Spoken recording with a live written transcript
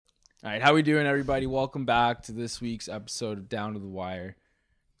All right, how we doing, everybody? Welcome back to this week's episode of Down to the Wire.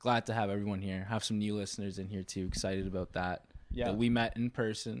 Glad to have everyone here. Have some new listeners in here too. Excited about that. Yeah. That we met in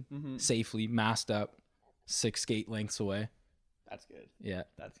person, safely, masked up, 6 skate lengths away. That's good. Yeah.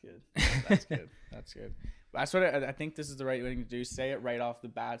 That's good. That's good. That's good. That's what I think this is the right thing to do. Say it right off the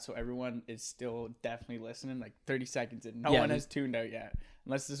bat so everyone is still definitely listening. Like 30 seconds in. No one has tuned out yet.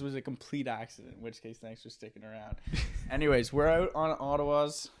 Unless this was a complete accident, in which case, thanks for sticking around. Anyways, we're out on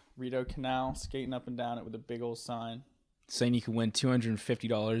Ottawa's Rideau Canal, skating up and down it with a big old sign. Saying you can win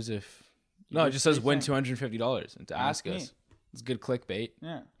 $250 if... No, it just says win $250 and to ask us. It's good clickbait.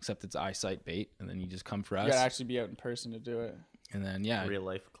 Yeah. Except it's eyesight bait, and then you just come for us. You gotta actually be out in person to do it. And then, yeah. Real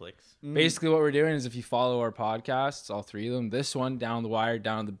life clicks. Basically, what we're doing is if you follow our podcasts, all 3 of them, this one, Down the Wire,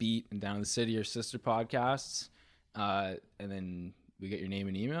 Down the Beat, and Down the City, are sister podcasts. And then we get your name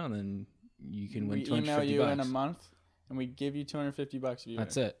and email, and then you can win $250. We email you in a month, and we give you $250 if you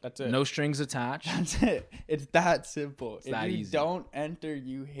That's win. it. That's it. No strings attached. That's it. It's that simple. It's that easy. If you don't enter,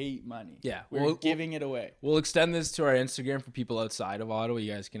 you hate money. Yeah. We're giving it away. We'll extend this to our Instagram for people outside of Ottawa.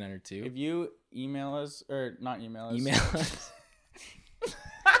 You guys can enter too. If you email us, or not email us. Email us.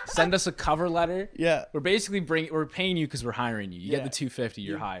 Send us a cover letter. Yeah. We're basically we're paying you because we're hiring you. You get the $250,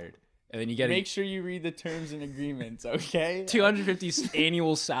 you're hired. And then you get make sure you read the terms and agreements, okay? $250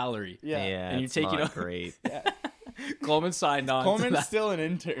 annual salary. Yeah, and you it's take not it off. great. Yeah. Coleman signed on. Coleman's still an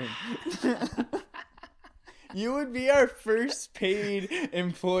intern. You would be our first paid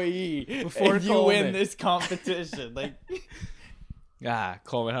employee Before if you Coleman win this competition. Like,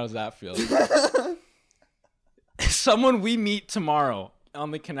 Coleman, how does that feel? Someone we meet tomorrow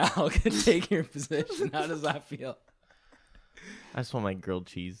on the canal can take your position. How does that feel? I just want my grilled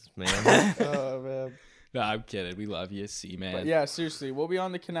cheese, man. oh man. No, I'm kidding. We love you, C man. But yeah, seriously, we'll be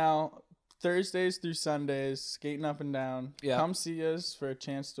on the canal Thursdays through Sundays, skating up and down. Yeah. Come see us for a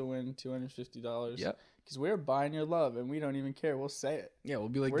chance to win $250. Yep. Because we're buying your love, and we don't even care. We'll say it. Yeah, we'll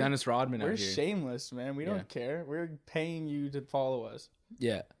be like Dennis Rodman out We're here. shameless, man. We don't care. We're paying you to follow us.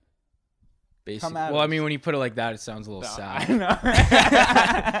 Yeah. Basically. Come at Well, us. I mean, when you put it like that, it sounds a little sad.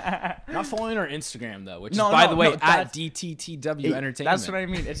 I know. Not following our Instagram though, which is by the way at DTTW Entertainment. That's what I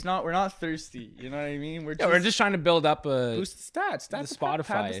mean. We're not thirsty. You know what I mean? We're just trying to build up a boost the stats. the Pad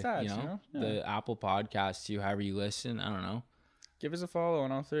Spotify, the stats, you know? Yeah. The Apple Podcasts too, however you listen. I don't know. Give us a follow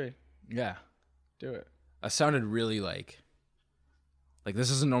on all 3. Yeah. Do it. I sounded really like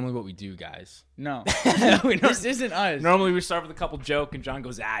this isn't normally what we do, guys. No. We This isn't us. Normally we start with a couple joke and John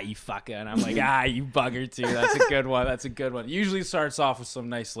goes, you fucker. And I'm like, you bugger too. That's a good one. That's a good one. Usually starts off with some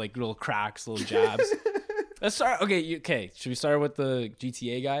nice little cracks, little jabs. Let's start. Okay. Should we start with the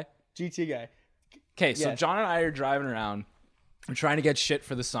GTA guy? GT guy. Okay, so John and I are driving around. We're trying to get shit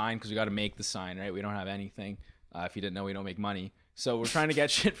for the sign because we got to make the sign, right? We don't have anything. If you didn't know, we don't make money. So we're trying to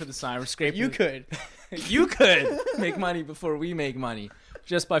get shit for the sign. We're scraping. You could. You could make money before we make money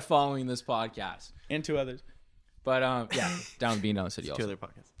just by following this podcast. And 2 others. But down the Bean Down the City 2 also. other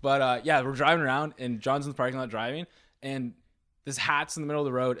podcasts. But we're driving around and John's in the parking lot driving and this hat's in the middle of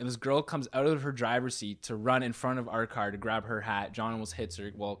the road and this girl comes out of her driver's seat to run in front of our car to grab her hat. John almost hits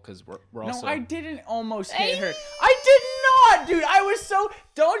her. Well, because we're also... No, I didn't almost hit her. I did not, dude. I was so...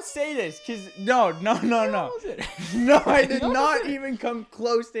 Don't say this, because... No. No, I did not even come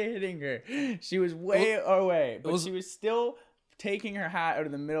close to hitting her. She was way away, but she was still taking her hat out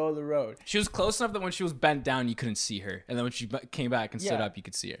of the middle of the road. She was close enough that when she was bent down, you couldn't see her. And then when she came back and stood up, you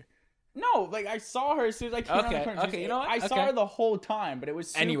could see her. No, I saw her as soon as I came around the corner. Okay, you know what? I saw her the whole time, but it was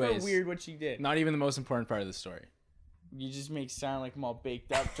super weird what she did. Not even the most important part of the story. You just make it sound like I'm all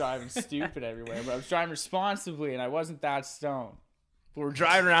baked up, driving stupid everywhere. But I was driving responsibly, and I wasn't that stoned. But we're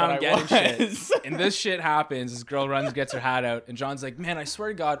driving around getting shit. And this shit happens. This girl runs, gets her hat out. And John's like, man, I swear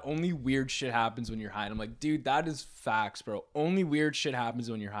to God, only weird shit happens when you're high. And I'm like, dude, that is facts, bro. Only weird shit happens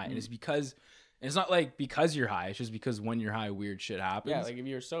when you're high. And it's because... And it's not because you're high. It's just because when you're high, weird shit happens. Yeah, if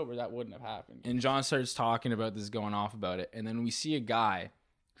you were sober, that wouldn't have happened. And John starts talking about this, going off about it. And then we see a guy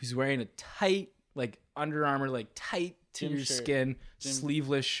who's wearing a tight, Under Armour, tight to your skin,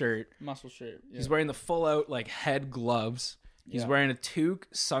 sleeveless shirt. Muscle shirt. Yeah. He's wearing the full out, head gloves. He's wearing a toque,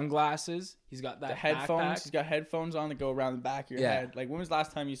 sunglasses. He's got that headphones. backpack. He's got headphones on that go around the back of your head. When was the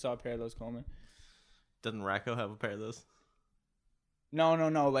last time you saw a pair of those, Coleman? Doesn't Racco have a pair of those? No.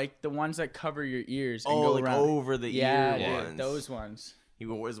 The ones that cover your ears. And Oh, go around. over the ear ones. Dude, those ones. He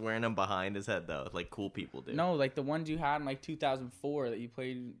was wearing them behind his head, though, like cool people do. No, the ones you had in 2004 that you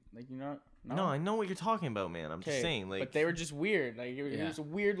played, No, I know what you're talking about, man. I'm just saying, but they were just weird. He was a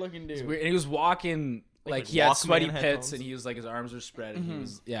weird looking dude. And he was walking, he had sweaty pits, and he was his arms were spread, and he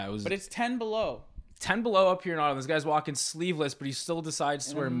was, it was. But it's 10 below. 10 below up here and on. This guy's walking sleeveless, but he still decides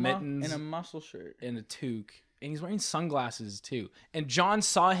to wear mittens and a muscle shirt and a toque. And he's wearing sunglasses too. And John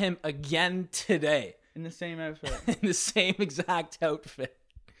saw him again today. in the same outfit. In the same exact outfit.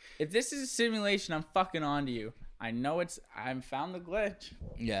 If this is a simulation, I'm fucking on to you. I know I've found the glitch.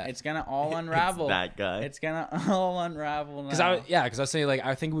 Yeah. It's gonna all unravel. It's that guy. It's gonna all unravel now. Because I was saying, like,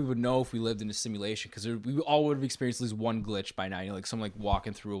 I think we would know if we lived in a simulation, because we all would have experienced at least one glitch by now. You know, like someone like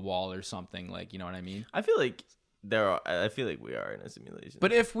walking through a wall or something, like, you know what I mean? I feel like we are in a simulation.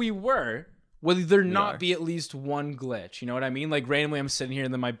 But if we were, would there not be at least one glitch? You know what I mean? Like, randomly I'm sitting here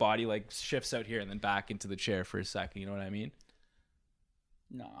and then my body like shifts out here and then back into the chair for a second. You know what I mean?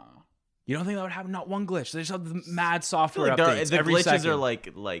 Nah. You don't think that would happen? Not one glitch. There's the mad software like updates. the every glitches second. are like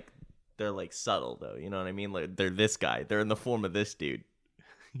they're like subtle though. You know what I mean? Like they're this guy. They're in the form of this dude.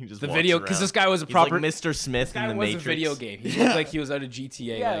 He just the walks video, around. because this guy was a He's proper like Mr. Smith in the was Matrix. a video game. He looked like he was out of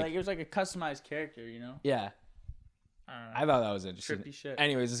GTA. Yeah, like it was like a customized character, you know? Yeah. I thought that was interesting. Trippy shit.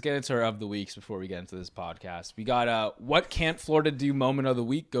 Anyways, let's get into our of the weeks before we get into this podcast. We got what can't Florida do moment of the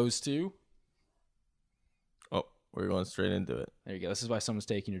week goes to. Oh, we're going straight into it. There you go. This is why someone's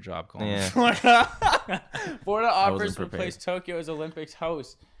taking your job, Colin. Yeah. Florida offers to prepared. replace Tokyo as Olympics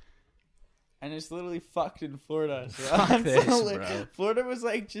host. And it's literally fucked in Florida. So Fuck this, so, bro. Florida was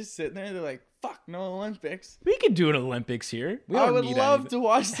like just sitting there. They're like, fuck, no Olympics. We could do an Olympics here. We I don't would need love anything. to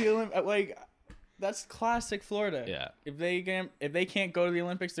watch the Olympics. Like, that's classic Florida. Yeah. If they can't go to the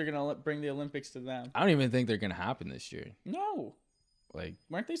Olympics, they're gonna bring the Olympics to them. I don't even think they're gonna happen this year. No. Like,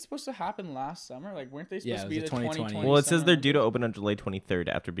 Weren't they supposed to happen last summer? Like, weren't they Yeah, supposed it to be was the the 2020? 2020. Well, it says summer they're due to open on July 23rd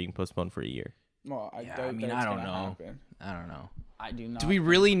after being postponed for a year. Well, I Yeah, doubt I mean, that I it's don't gonna know. happen. I don't know. I do not. Do we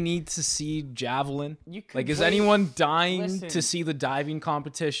really need to see javelin? You could Like, is wait- anyone dying Listen. to see the diving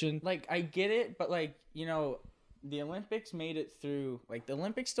competition? Like, I get it, but like, you know, the Olympics made it through. Like, the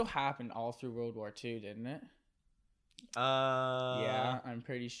Olympics still happened all through World War II, didn't it? Yeah, I'm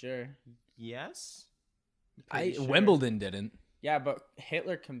pretty sure. Yes. Pretty sure. Wimbledon didn't. Yeah, but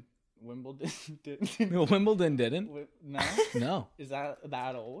Hitler Wimbledon didn't. No, Wimbledon didn't. No, No, is that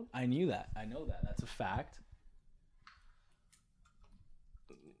old? I knew that. I know that. That's a fact.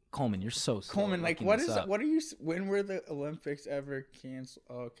 Coleman, you're so slow Coleman, like, looking what this is? up. What are you? When were the Olympics ever canceled?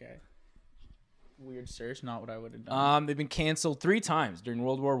 Oh, okay, weird search. Not what I would have done. They've been canceled 3 times during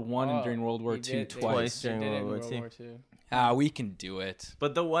World War One and during World War II twice. Twice during They did it in World War II. We can do it.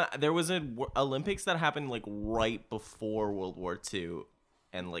 But there was a Olympics that happened like right before World War II,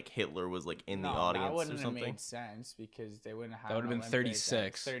 and like Hitler was like in the that audience wouldn't or have something. made sense because they wouldn't have. That would have been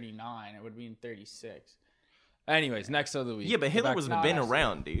 36. 39. It would be in 36. Anyways, next of the week. Yeah, but Hitler Back was to- been that's-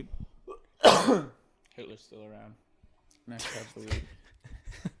 around, dude. Hitler's still around. Next up the week.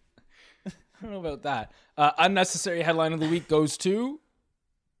 I don't know about that. Unnecessary headline of the week goes to.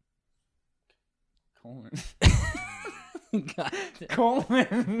 Coleman. God.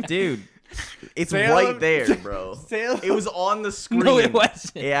 Coleman. Dude, it's Salem- right there, bro. Salem- It was on the screen. No, it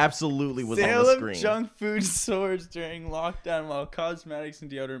wasn't. It absolutely was on the Salem screen. junk food soars during lockdown while cosmetics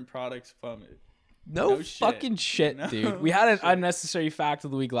and deodorant products plummet. No No shit. fucking shit, No dude. We had an shit. unnecessary fact of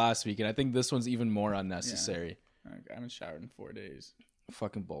the week last week, and I think this one's even more unnecessary. I haven't showered in 4 days.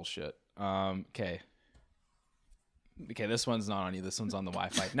 Fucking bullshit. Okay, this one's not on you. This one's on the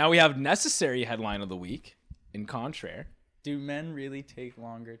Wi-Fi. Now we have necessary headline of the week. In contrary, Do men really take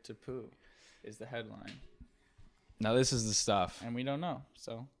longer to poo? Is the headline. now this is the stuff, And we don't know.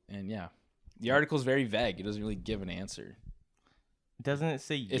 So and yeah, the article's very vague. It doesn't really give an answer. Doesn't it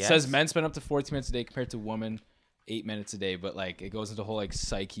say It yes? says men spend up to 14 minutes a day compared to women 8 minutes a day, but like it goes into a whole like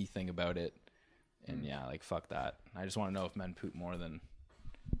psyche thing about it. And yeah, like fuck that. I just want to know if men poop more than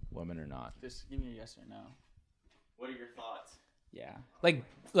women or not. just give me a yes or no. What are your thoughts? Yeah.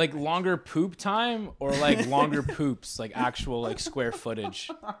 Like longer poop time or like longer poops, like actual like square footage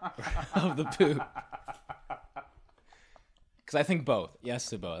of the poop. Because I think both. Yes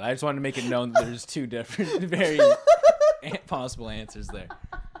to both. I just wanted to make it known that there's 2 different, very possible answers there.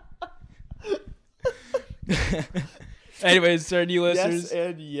 Anyways, to our new listeners, Yes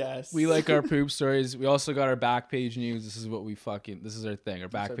and yes. we like our poop stories. We also got our Backpage news. This is what this is our thing. Our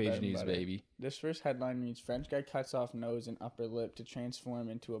That's our bread Backpage and news, butter. baby. This first headline reads: French guy cuts off nose and upper lip to transform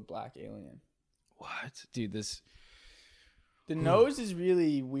into a black alien. What? Dude, The nose is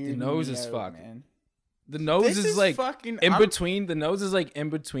really weird. The nose is fucked. man. the nose This is like fucking in I'm- between. The nose is like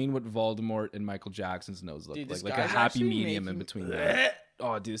in between what Voldemort and Michael Jackson's nose look Dude, this like a guy's happy actually medium in making- between there.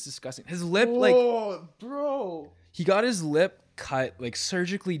 Oh, dude, it's disgusting. His lip, like, Oh, bro. he got his lip cut, like,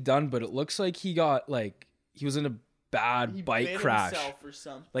 surgically done, but it looks like he got, like, he was in a bad He bike bit crash. himself or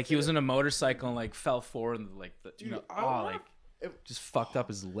something. Like, he was in a motorcycle and, like, fell forward and, like, Dude, you know, I oh, wanna like, Just fucked up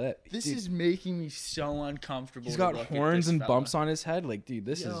his lip. This Dude, is making me so uncomfortable. he's to got look at horns this and fella. bumps on his head. Like, dude,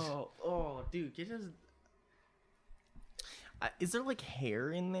 this is. Oh, dude, get his. Is there like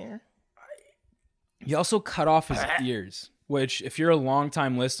hair in there? He also cut off his ears, which, if you're a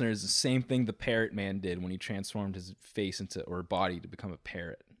longtime listener, is the same thing the parrot man did when he transformed his face into or body to become a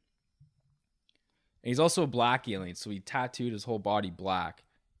parrot. And he's also a black alien, so he tattooed his whole body black.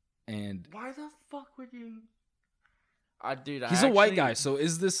 And Why the fuck would you? Dude, he's a white guy, so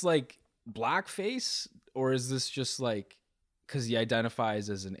is this like blackface, or is this just like because he identifies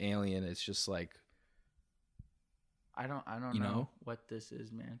as an alien? It's just like I don't you know know? what this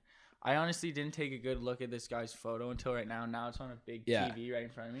is, man. I honestly didn't take a good look at this guy's photo until right now. Now it's on a big TV right in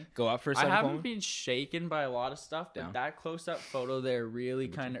front of me. Go up for a I second. haven't Coleman? been shaken by a lot of stuff, but Down. that close-up photo there really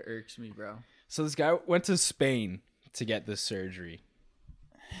kind of irks me, bro. So this guy went to Spain to get this surgery.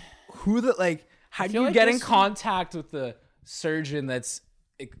 Who the like? How do feel you like get in this- contact with the surgeon that's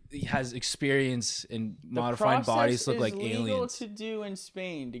has experience in modifying bodies to look like legal aliens? to do in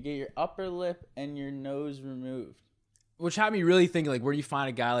Spain to get your upper lip and your nose removed. Which had me really thinking, like, where do you find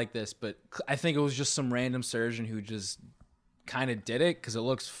a guy like this? But I think it was just some random surgeon who just kind of did it because it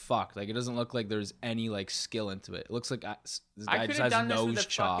looks fucked. Like, it doesn't look like there's any like skill into it. It looks like this I guy could just have has done this with nose a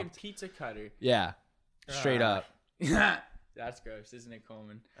fucking chopped. pizza cutter. Yeah, straight up. That's gross, isn't it,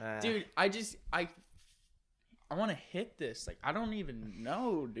 Coleman? Dude, I want to hit this. Like, I don't even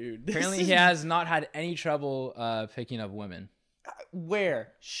know, dude. This Apparently, is- he has not had any trouble picking up women.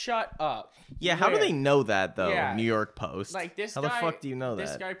 Where? Shut up. Yeah, how do Where? they know that though? Yeah. New York Post. Like this How guy. the fuck do you know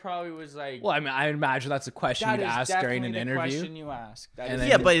This that? guy probably was like. Well, I mean, I imagine that's a question that you'd is ask during an definitely the interview. question you ask. That And is then-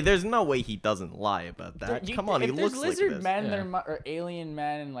 Yeah, but there's no way he doesn't lie about that. You- Come on, he if looks there's like lizard this. men, Yeah. or alien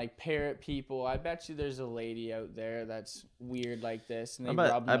men, and like parrot people. I bet you there's a lady out there that's weird like this, and they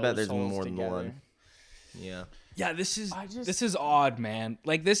rub I bet nose there's holes more than together. one. Yeah. Yeah, this is I just- this is odd, man.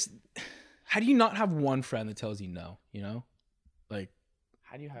 Like this, how do you not have one friend that tells you no? You know, like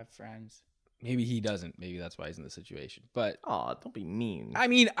How do you have friends? maybe he doesn't. Maybe that's why he's in this situation. But Oh, don't be mean. I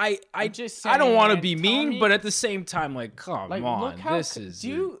mean, I just I don't saying, want to man, be tell mean, me- but at the same time, like, come Like, on, look how this is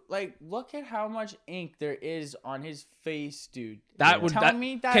look at how much ink there is on his face, dude. That would- tell that-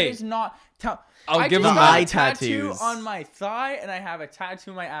 me that okay. is not. I'll I give just him got eye a tattoo tattoos. on my thigh, and I have a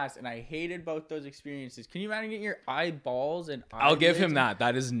tattoo on my ass, and I hated both those experiences. Can you imagine getting your eyeballs and? I'll give him eyelids? that.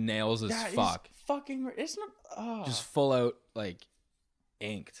 That is nails as That is fuck. fucking. It's not. Oh. Just full out like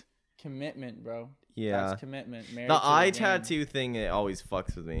inked. commitment, bro. Yeah. That's commitment. Married The to eye game. tattoo thing, it always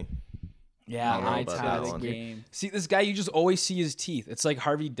fucks with me. Yeah, I don't know eye about that tats. one. weird. Game. See, this guy, you just always see his teeth. It's like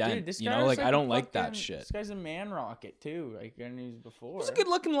Harvey Dent. Dude, this you guy know, was like I a don't like that fucking- shit. This guy's a man rocket too. Like I knew before. He was a good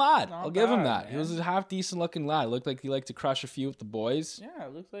looking lad. Not I'll give him bad, that. He was a half decent looking lad. Looked like he liked to crush a few with the boys. Yeah,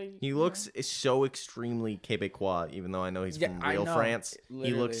 it looks like He looks so extremely Quebecois, even though I know he's Yeah, from I real know. France. He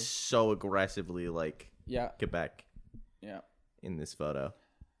Literally. looks so aggressively like Yeah, Quebec yeah. in this photo.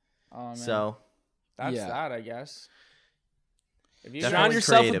 Oh man. So that's Yeah. that, I guess. If you Definitely Surround guys-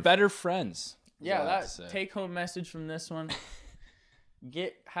 yourself creative. with better friends. is yeah, all I have that to say. take home message from this one.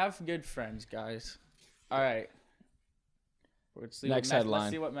 Have good friends, guys. All right. Let's see Next what headline.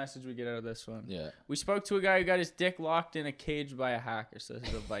 Let's see what message we get out of this one. Yeah. We spoke to a guy who got his dick locked in a cage by a hacker. So this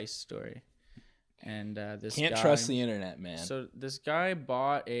is a Vice story. And this Can't guy, trust the internet, man. So this guy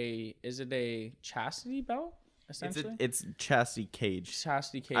bought is it a chastity belt? it's Essentially, it's chastity cage.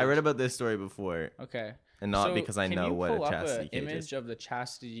 chastity cage. I read about this story before, Okay. and not So, because I can know you what pull a up chastity cage image is. of the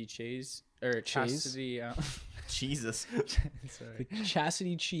chastity chase or chastity. Jesus. Sorry. The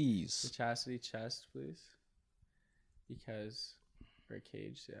chastity The cheese. chastity chest, please. Because or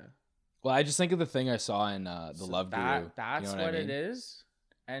cage, yeah. Well, I just think of the thing I saw in the So Love Guru. That's you know what I it mean? is.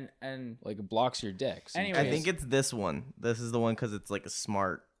 And Like it blocks your dick. So you Anyways. I can't- think it's this one. This is the one because it's like a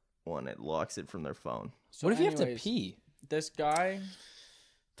smart one. It locks it from their phone. so what if you have to anyways, pee? This guy,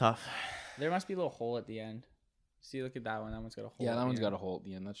 Tough. there must be a little hole at the end. See, look at that one. That one's got a hole. Yeah, at that the one's end. got a hole at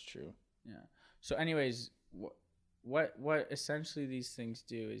the end. That's true. Yeah. So, anyways, what essentially these things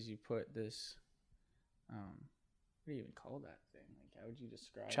do is you put this, what do you even call that thing? Like, how would you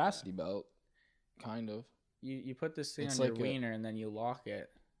describe Chastity belt, kind of. that? You put this thing It's on like your a- wiener and then you lock it,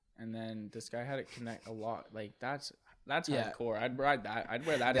 and then this guy had it connect a lot. Like that's Yeah. hardcore. I'd ride that. I'd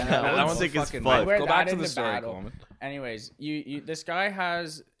wear that. in Yeah, the that one's battle. sick as fucking- fuck. Wear Go that back to in the the story, battle. Coleman. Anyways, this guy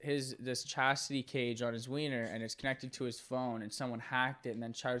has this chastity cage on his wiener and it's connected to his phone, and someone hacked it and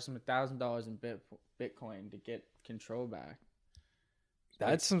then charged him $1,000 in Bitcoin to get control back.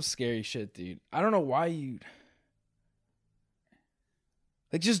 That's some scary shit, dude. I don't know why you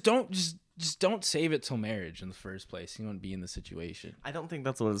like just just don't save it till marriage in the first place. You won't be in the situation. I don't think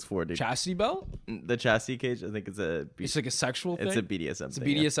that's what it's for, dude. Chastity belt? The chastity cage, I think it's It's like a sexual thing? It's a BDSM It's a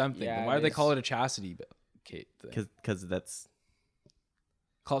thing. BDSM thing. Yeah, Then why do they call it a chastity belt? Because that's...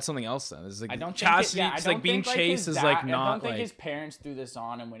 Call it something else then. It's like I don't chastity. think it's like being chaste is like not I don't think like... his parents threw this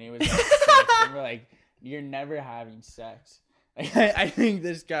on him when he was like 6. They were like, "You're never having sex." I think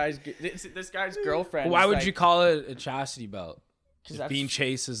this guy's girlfriend. Why would you call it a chastity belt? Because Being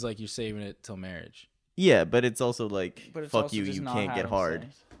chaste is like you're saving it till marriage. Yeah, but it's also like, But it's fuck also you, just you not can't get having hard.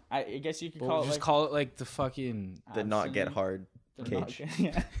 sex. I guess you could Well, call it just like call it like the fucking... The not get absolute- hard the not cage. get-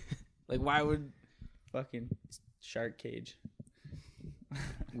 yeah, Like why would... fucking shark cage.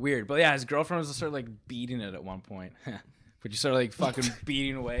 Weird. But yeah, his girlfriend was sort of like beating it at one point. But you sort of like fucking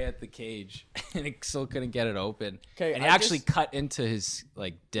beating away at the cage. And it still couldn't get it open. Okay, And he actually cut into his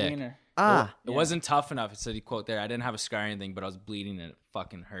like dick. Wiener. It wasn't tough enough. It said, he quote there, I didn't have a scar or anything, but I was bleeding and it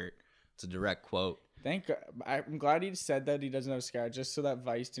fucking hurt. It's a direct quote. Thank God. I'm glad he said that he doesn't have a scar, just so that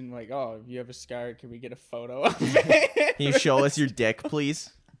Vice didn't like, oh, if you have a scar, can we get a photo of it? Can you show us your dick, please?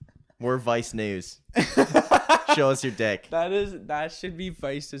 We're Vice News. Show us your dick. That should be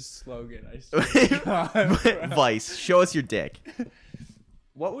Vice's slogan. I swear. Vice, show us your dick.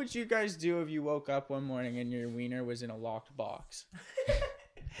 What would you guys do if you woke up one morning and your wiener was in a locked box?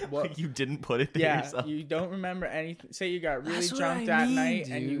 Like you didn't put it there Yeah, yourself. you don't remember anything. Say you got really That's what drunk I that mean, night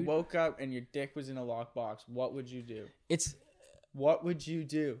and you dude. woke up and your dick was in a locked box. What would you do? What would you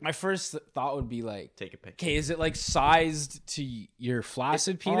do? My first thought would be like, Take a picture. okay, is it like sized to your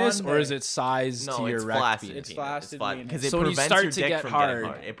flaccid It's penis on or is there. it sized No, to your it's erect flaccid. penis? It's flaccid penis. Because it So when you prevents start your to dick get from hard-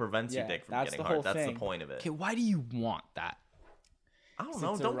 getting hard. It prevents your Yeah, dick from that's getting the whole hard. That's the thing. point of it. Okay, why do you want that? I don't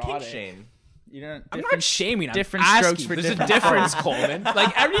know. It's Don't erotic. kink shame. You don't. I'm not shaming. I'm different asking. strokes for There's different a difference, Coleman.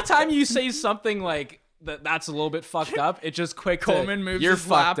 Like every time you say something like that's a little bit fucked up, it just quick. Coleman moves You're his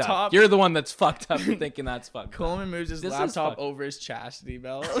fucked laptop. up. You're the one that's fucked up for thinking that's fucked up. Coleman moves his This is laptop fuck- over his chastity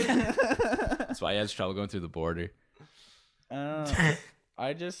belt. That's why he has trouble going through the border.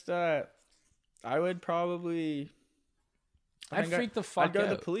 I just, I would probably. I'd freak the fuck I'd go to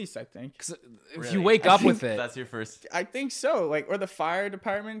out. the police. I think. 'Cause if Really? you wake I up with think it, That's your first. I think so. Like, or the fire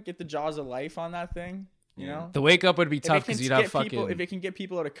department get the jaws of life on that thing. You Yeah. know. the wake up would be If tough it can because you'd get have fucking. people, if it can get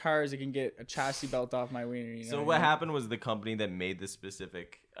people out of cars, it can get a chassis belt off my wiener. You know So what happened was the company that made this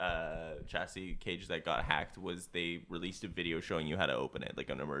specific chassis cage that got hacked was they released a video showing you how to open it, like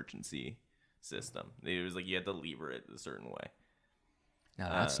an emergency system. It was like you had to lever it a certain way. No,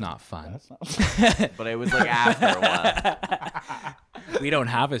 that's not fun. That's not. But it was like after a while. We don't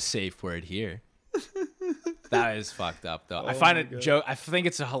have a safe word here. That is fucked up, though. I find it joke. I think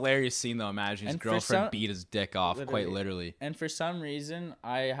it's a hilarious scene, though. Imagine his And for girlfriend some- beat his dick off, quite Literally. literally. And for some reason,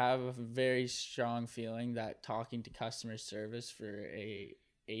 I have a very strong feeling that talking to customer service for a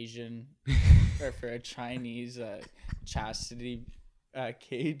Asian or for a Chinese chastity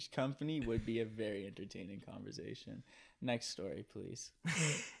cage company would be a very entertaining conversation. Next story, please.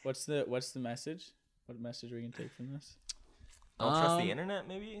 What's the message? What message are we gonna take from this? Don't trust the internet,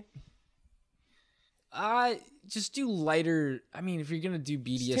 maybe? Just do lighter. I mean, if you're gonna do take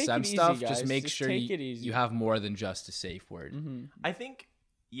BDSM it easy, stuff, guys. just make Just sure take it easy. you have more than just a safe word. Mm-hmm. I think,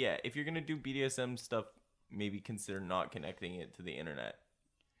 yeah, if you're going to do BDSM stuff, maybe consider not connecting it to the internet.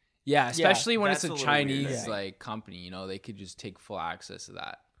 Yeah, especially when it's that's a a little weird, Chinese I think. like company. You know, they could just take full access to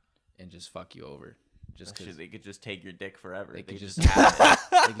that and just fuck you over. Just because They could just take your dick forever. they could could just have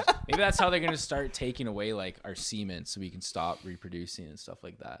it. Maybe that's how they're gonna start taking away like our semen, so we can stop reproducing and stuff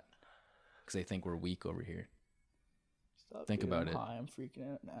like that. Because they think we're weak over here. Stop, Think dude, about I'm it. high. I'm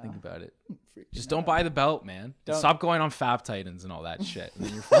freaking out now. Think about it. Freaking Just out. don't buy the belt, man. Don't- Stop going on Fab Titans and all that shit, and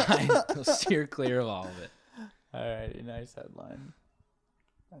then you're fine. You'll steer clear of all of it. All right, nice headline.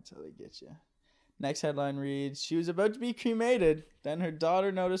 That's how they get you. Next headline reads: She was about to be cremated, then her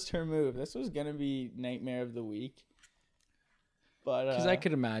daughter noticed her move. This was gonna be nightmare of the week, but Because I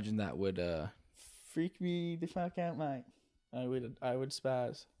could imagine that would. freak me the fuck out, mate. I would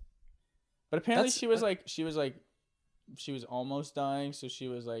spaz. But apparently That's- she was almost dying, so she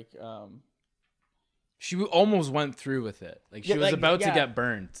was like, She almost went through with it. Like she Yeah, was like, about to yeah. get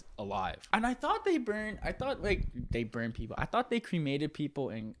burned alive. and I thought they burn people. I thought they cremated people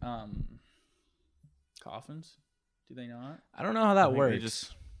in coffins. Do they not? I don't know how that I think works. they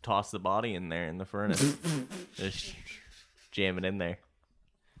just toss the body in there in the furnace. Just jam it in there.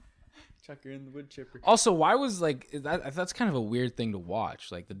 Chuck her in the wood chipper. Also, why was like that's kind of a weird thing to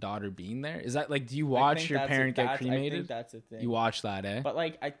watch, like the daughter being there. Is that like, do you watch your parent get I think cremated? that's a thing. You watch that, eh? But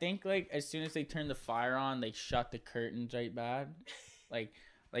like, I think like as soon as they turn the fire on, they shut the curtains right bad. like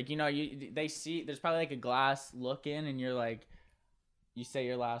you know, they see there's probably like a glass look in, and you're like, you say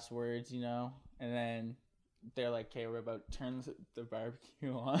your last words, you know, and then they're like, okay, we're about to turn the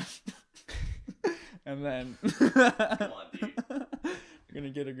barbecue on. And then Come on, dude. we're gonna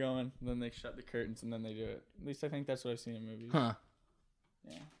get it going. And then they shut the curtains and then they do it. At least I think that's what I've seen in movies. Huh.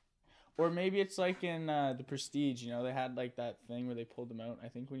 Yeah. Or maybe it's like in The Prestige, you know, they had like that thing where they pulled them out. I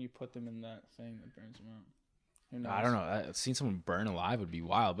think when you put them in that thing, it burns them out. Who knows? I don't know. I've seen someone burn alive would be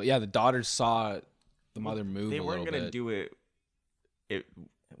wild. But yeah, the daughters saw the mother move. They a weren't little gonna bit. do it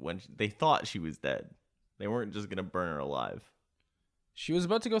when they thought she was dead. They weren't just gonna burn her alive. She was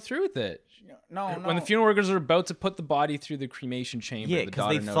about to go through with it. No. When the funeral workers are about to put the body through the cremation chamber, Yeah, because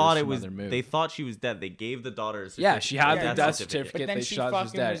they thought it was. They thought she was dead. They gave the daughter a certificate. Yeah, she had the the death certificate. But then They she shot she was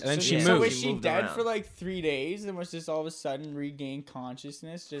fucking dead, was, and then so, she so moved. was she Moved dead around. for like 3 days and was just all of a sudden regained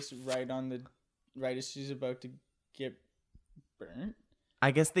consciousness just right as she's about to get burnt?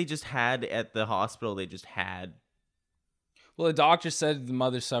 I guess they just had at the hospital. They just had. Well, the doctor said the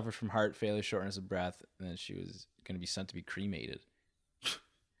mother suffered from heart failure, shortness of breath, and then she was going to be sent to be cremated.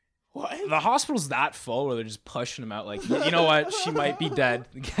 What? The hospital's that full where they're just pushing them out. Like, you know what? She might be dead.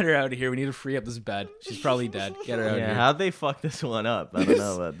 Get her out of here. We need to free up this bed. She's probably dead. Get her out of Yeah, here. how'd they fuck this one up? I don't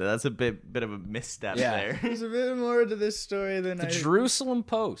know. But that's a bit of a misstep there. There's a bit more to this story than The Jerusalem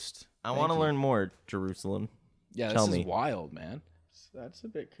Post. I want to learn more, Jerusalem. Yeah, Tell this me. is wild, man. That's a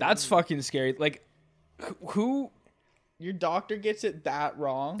bit crazy. That's fucking scary. Like, who? Your doctor gets it that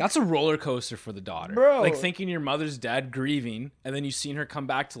wrong? That's a roller coaster for the daughter. Bro. Like, thinking your mother's dead, grieving, and then you've seen her come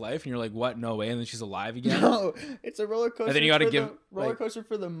back to life, and you're like, what? No way. And then she's alive again. No, it's a roller coaster. And then you gotta for give, the, roller like- coaster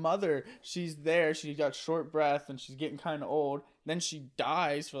for the mother. She's there. She got short breath and she's getting kind of old. Then she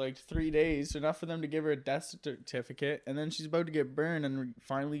dies for like 3 days, so enough for them to give her a death certificate. And then she's about to get burned and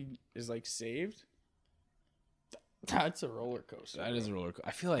finally is like saved. That's a roller coaster. That is a roller coaster.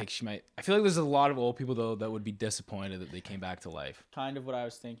 I feel like there's a lot of old people, though, that would be disappointed that they came back to life. Kind of what I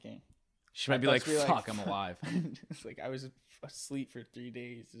was thinking. She might be thought like, she'd be like, fuck, I'm alive. It's like I was asleep for 3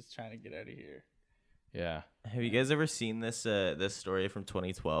 days just trying to get out of here. Yeah. Have you guys ever seen this this story from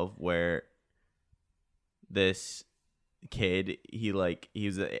 2012 where this kid he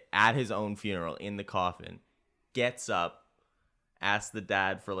was at his own funeral in the coffin, gets up, asks the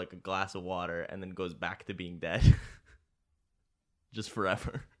dad for like a glass of water, and then goes back to being dead, just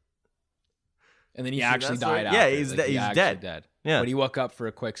forever. And then he You seen actually that story? died after. Yeah, he's Like, he actually dead. dead. Yeah. But he woke up for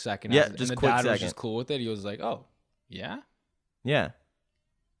a quick second. Yeah, after, just and the quick dad was second. just cool with it. He was like, oh, yeah? Yeah.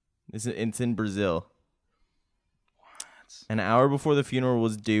 It's in Brazil. An hour before the funeral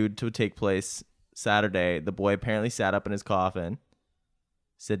was due to take place Saturday, the boy apparently sat up in his coffin,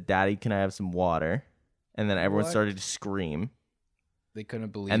 said, "Daddy, can I have some water?" And then everyone What? started to scream. They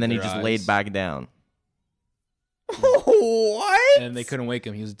couldn't believe And then he their just eyes. laid back down. What? And they couldn't wake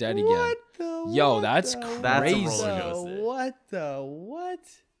him. He was dead again. What the? Yo, what that's the- That's a crazy. roller coaster. What the? What?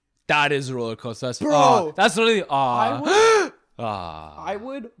 That is a roller coaster. That's, Bro, that's literally, I I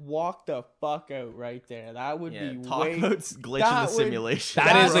would walk the fuck out right there. That would Yeah, be talk way. about glitch in that the would- simulation.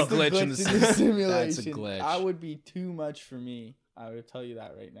 That is That's a glitch in the simulation. That's a glitch. That would be too much for me. I would tell you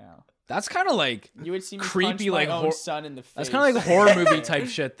that right now. That's kind of like You would see me creepy, punch my like own hor- son in the face. that's kind of like horror movie type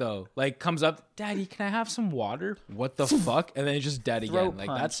shit though. Like comes up, Daddy, can I have some water? What the fuck? And then he's just dead Throat again. Like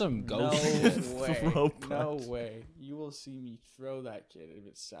punch. that's some No ghost shit. way. Throat No punch. way. You will see me throw that kid if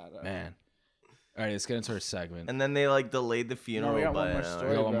it's sat up. Man. All right, let's get into our segment. And then they delayed the funeral. No, we got by one more an hour. story.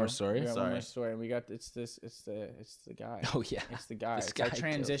 We got one bro. more story? We got one Sorry. more story. And we got it's the guy. Oh yeah. It's the guy. This It's our guy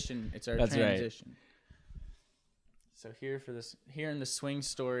transition. It's our That's right. transition. So here in the swing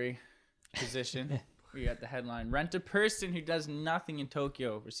story position, we got the headline: Rent a person who does nothing in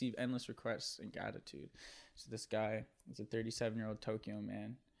Tokyo receive endless requests and gratitude. So this guy is a 37-year-old Tokyo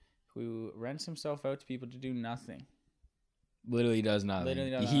man who rents himself out to people to do nothing. Literally does nothing.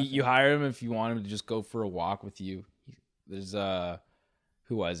 Literally does You nothing. hire him if you want him to just go for a walk with you. There's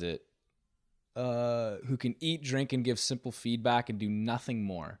who was it? Who can eat, drink, and give simple feedback and do nothing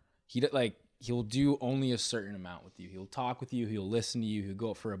more. He'll do only a certain amount with you. He'll talk with you. He'll listen to you. He'll go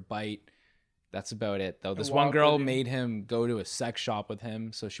out for a bite. That's about it, though. This He'll one walk girl with you. made him go to a sex shop with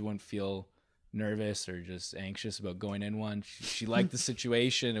him so she wouldn't feel nervous or just anxious about going in one. She liked the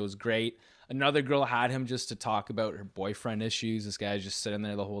situation. It was great. Another girl had him just to talk about her boyfriend issues. This guy's just sitting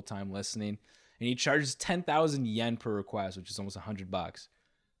there the whole time listening. And he charges 10,000 yen per request, which is almost $100.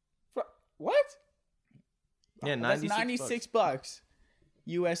 What? Yeah, That's 96 96 bucks.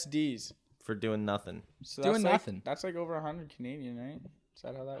 USDs. for doing nothing. So Doing that's like- nothing. That's like over 100 Canadian, right? Is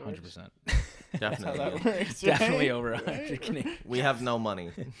that how that works? 100%. That's how that Definitely. works. Definitely right? over 100 Canadian. We have no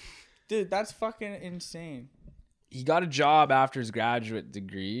money. Dude, that's fucking insane. He got a job after his graduate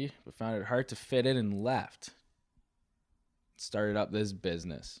degree, but found it hard to fit in and left. started up this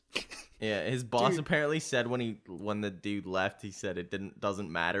business. Yeah, his boss apparently said when the dude left, he said it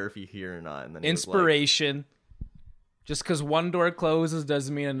doesn't matter if you're here or not. And then Inspiration. Just because one door closes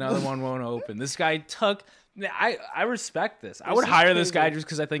doesn't mean another one won't open. This guy took. I respect this. I would hire this guy just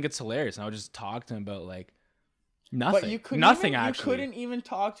because I think it's hilarious. And I would just talk to him about like nothing. But you couldn't actually. You couldn't even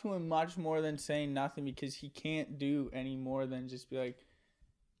talk to him much more than saying nothing because he can't do any more than just be like,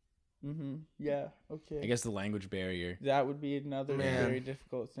 yeah, okay. I guess the language barrier. That would be another very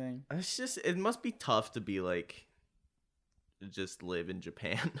difficult thing. It must be tough to be like, just live in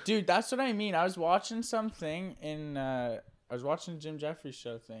Japan. Dude, that's what I mean. I was watching something I was watching Jim Jeffries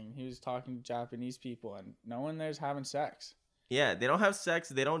show thing. He was talking to Japanese people and no one there's having sex. Yeah, they don't have sex.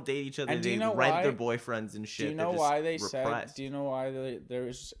 They don't date each other. They rent their boyfriends and shit. Do you know why they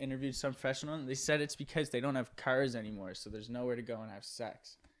was interviewed some professional? They said it's because they don't have cars anymore, so there's nowhere to go and have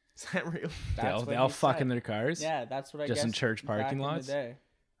sex. Is that real? They all fuck in their cars? Yeah, that's what I guess. Just in church parking lots? In the day.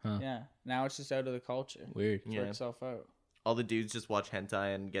 Huh. Yeah. Now it's just out of the culture. Weird. Sort itself out. All the dudes just watch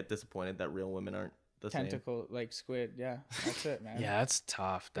hentai and get disappointed that real women aren't the Tentacle, same. like squid. Yeah. That's it, man. Yeah, that's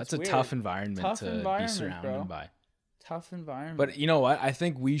tough. That's a tough environment be surrounded by. Tough environment. But you know what? I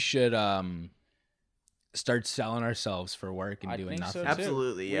think we should start selling ourselves for work and doing nothing. So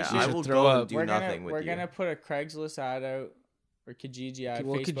absolutely, yeah. I will go and do nothing with you. We're going to put a Craigslist ad out. Or Kijiji ad,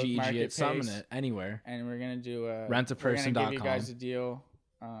 we'll Facebook Kijiji Marketplace, summon it anywhere, and we're gonna do a rentaperson.com. We're gonna give you guys a deal,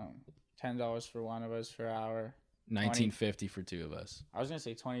 $10 for one of us for an hour, $19.50 for two of us. I was gonna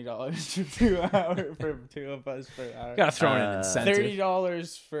say $20 for 2 hours for two of us for an hour. Gotta throw in an incentive.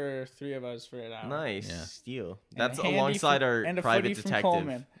 $30 for three of us for an hour. Nice deal. That's alongside our private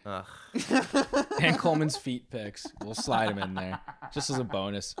detective. And Coleman's feet pics. We'll slide him in there just as a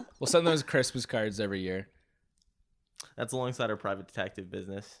bonus. We'll send those Christmas cards every year. That's alongside our private detective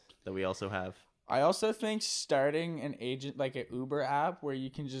business that we also have. I also think starting an agent, like an Uber app where you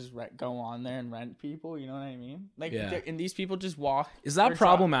can just go on there and rent people, you know what I mean? Like, and these people just walk. Is that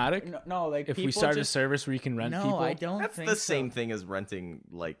problematic? No, like if we start a service where you can rent people? No, I don't think That's the same thing as renting,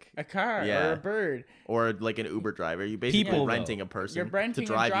 like, a car or a bird. Or like an Uber driver. You basically renting a person You're renting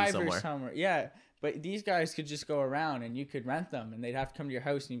to drive a driver you somewhere. Yeah. But these guys could just go around and you could rent them and they'd have to come to your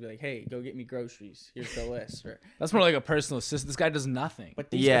house and you'd be like, hey, go get me groceries. Here's the list. That's more like a personal assistant. This guy does nothing. But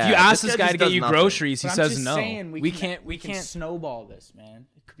if you ask this guy to get you groceries, he says no. We can't snowball this, man.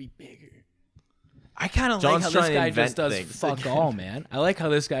 It could be bigger. I kind of like how this guy just does fuck all, man. I like how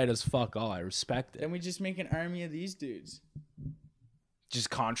this guy does fuck all. I respect it. Then we just make an army of these dudes. Just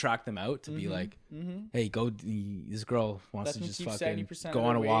contract them out to be like, hey, go. This girl wants to just fucking go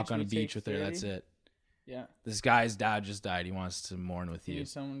on a walk on a beach with her. That's it. Yeah. This guy's dad just died. He wants to mourn with you. Need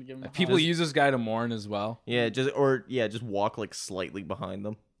someone to give him people use this guy to mourn as well. Yeah, just walk like slightly behind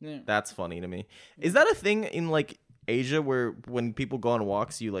them. Yeah. That's funny to me. Is that a thing in like Asia where when people go on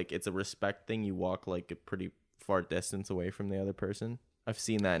walks, you like it's a respect thing? You walk like a pretty far distance away from the other person. I've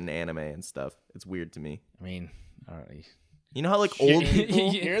seen that in anime and stuff. It's weird to me. I mean, all right. You know how like old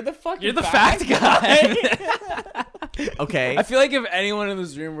people. You're the fact guy. Okay. I feel like if anyone in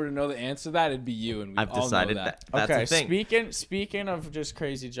this room were to know the answer to that, it'd be you. And I've decided that's okay. The thing. Speaking of just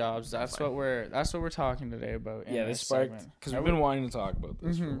crazy jobs, that's what we're talking today about. Yeah, this sparked because we've been wanting to talk about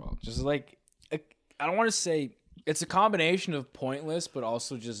this for a while. Just like I don't want to say it's a combination of pointless, but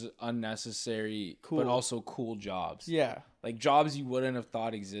also just unnecessary, but also cool jobs. Yeah, like jobs you wouldn't have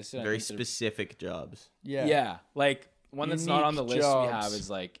thought existed. Very specific jobs. Yeah, yeah, like. One that's not on the list jobs. we have is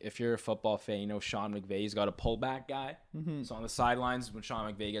like if you're a football fan, you know Sean McVay, he's got a pullback guy. So on the sidelines, when Sean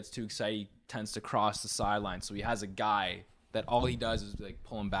McVay gets too excited, he tends to cross the sideline. So he has a guy that all he does is like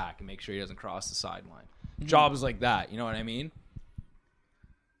pull him back and make sure he doesn't cross the sideline. Jobs like that, you know what I mean?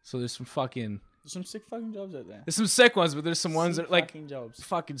 So there's some sick fucking jobs out there. There's some sick ones, but there's some ones that are like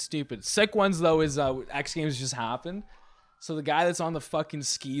fucking stupid. Sick ones though is X Games just happened. So the guy that's on the fucking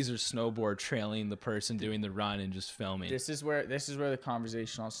skis or snowboard trailing the person doing the run and just filming. This is where the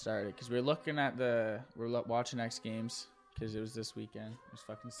conversation all started because we're watching X Games because it was this weekend. It was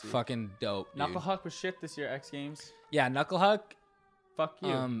fucking sick. Fucking dope. Dude. Knucklehuck was shit this year. X Games. Yeah, Knucklehuck. Fuck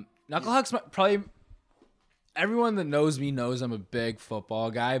you. Knucklehuck's probably. Everyone that knows me knows I'm a big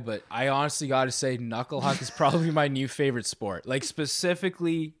football guy, but I honestly got to say Knucklehuck is probably my new favorite sport. Like,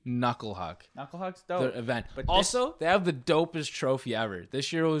 specifically Knucklehuck. Knucklehuck's dope. The event. But also, they have the dopest trophy ever.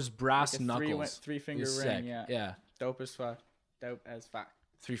 This year it was brass like knuckles. Three-finger ring, sick. yeah. Dope as fuck.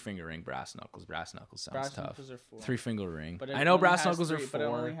 Three-finger ring, brass knuckles. Brass knuckles sounds tough. Knuckles are 4. Three-finger ring. But I know brass knuckles are 4. But it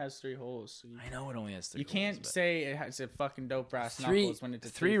only has 3 holes. So I know it only has 3 holes. You can't say it's a fucking dope brass knuckles when it's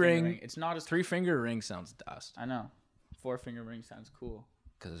a 3 ring. It's not a 3-finger ring sounds dust. I know. 4-finger ring sounds cool.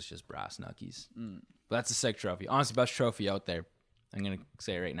 because it's just brass knuckies. But that's a sick trophy. Honestly, best trophy out there. I'm gonna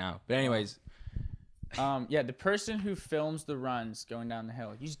say it right now. But anyways, the person who films the runs going down the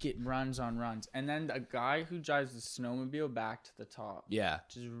hill, you just get runs on runs, and then the guy who drives the snowmobile back to the top. Yeah,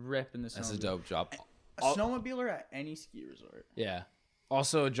 just ripping the snowmobile. That's a dope job. A snowmobiler at any ski resort. Yeah.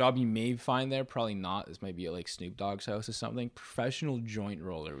 Also, a job you may find there, probably not. This might be at like Snoop Dogg's house or something. Professional joint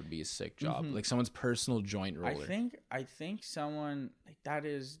roller would be a sick job, like someone's personal joint roller. I think someone like that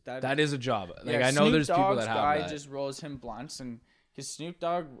is a job. Like yeah, I know Snoop there's people Dogg's that have guy that. just rolls him blunts, and because Snoop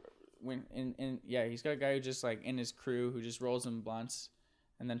Dogg he's got a guy who just like in his crew who just rolls him blunts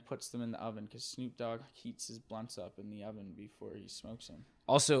and then puts them in the oven because Snoop Dogg heats his blunts up in the oven before he smokes them.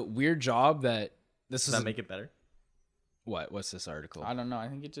 Also, weird job that this Does that make it better? What's this article? I don't know. I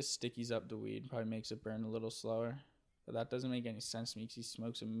think it just stickies up the weed. Probably makes it burn a little slower. But that doesn't make any sense to me because he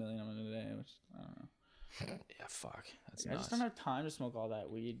smokes 1 million of them a day, which I don't know. Yeah, fuck. That's I nuts. just don't have time to smoke all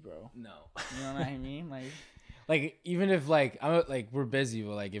that weed, bro. No. You know what I mean? Like even if we're busy,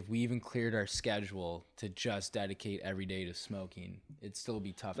 but like if we even cleared our schedule to just dedicate every day to smoking, it'd still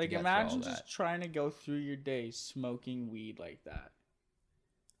be tough to get imagine through all just that. trying to go through your day smoking weed like that.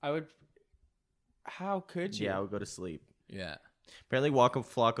 How could you? Yeah, I would go to sleep. Yeah. Apparently,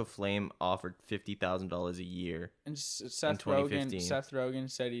 Flock of Flame offered $50,000 a year. And Seth Rogen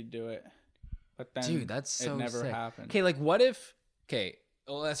said he'd do it, but then dude, that's so it never sick. happened. Okay, like what if? Okay,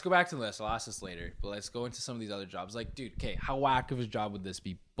 well, let's go back to the list. I'll ask this later, but let's go into some of these other jobs. Like, dude, okay, how whack of a job would this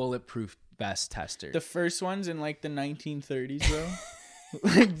be? Bulletproof vest tester. The first ones in like the 1930s, bro.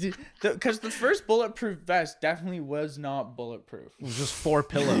 Because the first bulletproof vest definitely was not bulletproof. It was just 4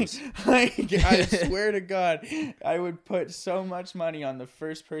 pillows. I swear to God, I would put so much money on the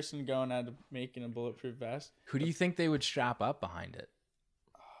first person going out of making a bulletproof vest. Who do you think they would strap up behind it?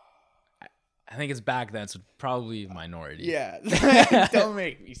 I think it's back then, so probably a minority. Yeah. Don't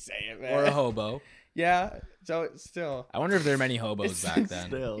make me say it, man. Or a hobo. Yeah. So it's still. I wonder if there are many hobos back then.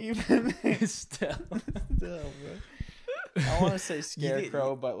 Still, bro. I want to say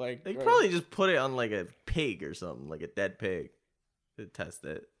scarecrow, but like they probably just put it on like a pig or something, like a dead pig, to test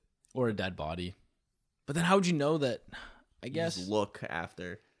it, or a dead body. But then, how would you know that? I guess just look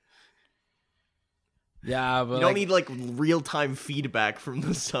after. Yeah, but you don't need like real time feedback from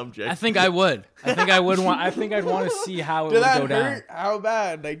the subject. I think I would. I think I'd want to see how it would go down. How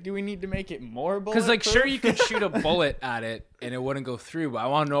bad? Like, do we need to make it more bulletproof? Because like, sure, you could shoot a bullet at it and it wouldn't go through, but I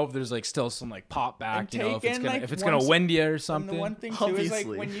want to know if there's like still some like pop back. You know, if it's gonna wind you or something. And the one thing too is like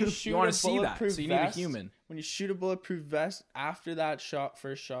when you shoot a bulletproof vest, so you need a human. When you shoot a bulletproof vest after that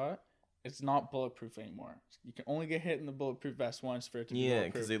first shot, it's not bulletproof anymore. You can only get hit in the bulletproof vest once for it to be bulletproof.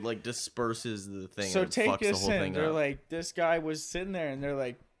 Yeah, because it like disperses the thing. So and take fucks this the whole in. thing They're up. like, this guy was sitting there, and they're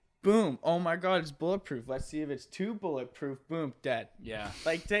like, boom! Oh my God, it's bulletproof. Let's see if it's too bulletproof. Boom, dead. Yeah.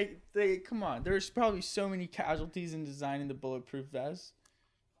 Like they come on. There's probably so many casualties in designing the bulletproof vest.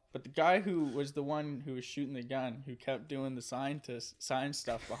 But the guy who was the one who was shooting the gun, who kept doing the science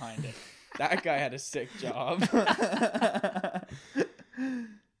stuff behind it, that guy had a sick job.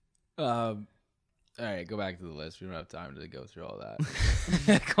 All right, go back to the list. We don't have time to go through all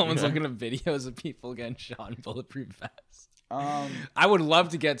that. Coleman's looking at videos of people getting shot in bulletproof vests. I would love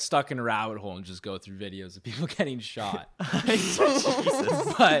to get stuck in a rabbit hole and just go through videos of people getting shot. Jesus.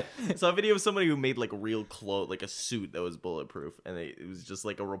 But I saw a video of somebody who made like real clothes, like a suit that was bulletproof, and it was just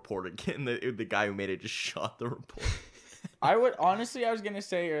like a reporter. And the guy who made it just shot the reporter. I was gonna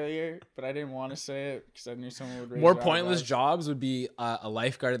say earlier, but I didn't want to say it because I knew someone would raise more their pointless eyebrows. jobs would be a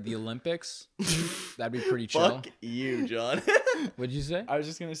lifeguard at the Olympics. That'd be pretty chill. Fuck you, John. What'd you say? I was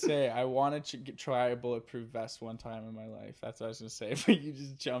just gonna say I wanted to try a bulletproof vest one time in my life. That's what I was gonna say, but you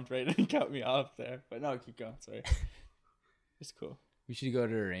just jumped right in and cut me off there. But no, keep going. Sorry. It's cool. We should go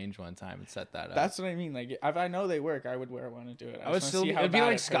to a range one time and set that up. That's what I mean. Like, if I know they work, I would wear one and do it. I would still. It'd be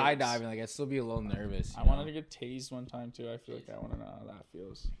like skydiving. Like I'd still be a little nervous. I wanted to get tased one time too. I feel like I want to know how that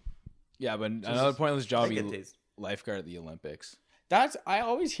feels. Yeah, but another pointless job would be tased. lifeguard at the Olympics. I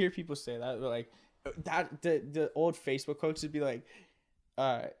always hear people say that. Like that the old Facebook quotes would be like,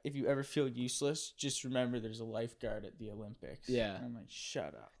 if you ever feel useless, just remember there's a lifeguard at the Olympics. Yeah. And I'm like,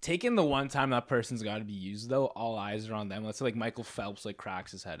 shut up. Taking the one time that person's got to be used, though, all eyes are on them. Let's say like Michael Phelps like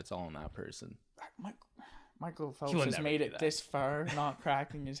cracks his head. It's all on that person. Michael Phelps has made it this far, not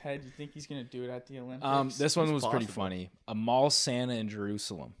cracking his head. You think he's going to do it at the Olympics? This one was pretty funny. A mall Santa in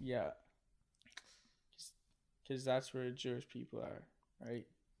Jerusalem. Yeah. Because that's where Jewish people are, right?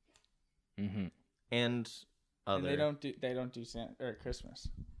 Mm-hmm. And they don't do Santa or Christmas.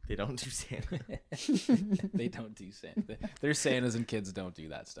 They don't do Santa. They don't do Santa. Their Santas and kids don't do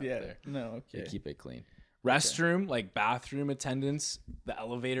that stuff there. No, okay. They keep it clean. Restroom, like bathroom attendants, the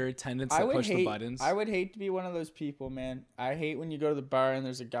elevator attendants that push the buttons. I would hate to be one of those people, man. I hate when you go to the bar and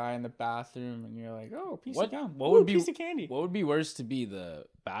there's a guy in the bathroom and you're like, oh, piece of gum. What would be piece of candy? What would be worse to be, the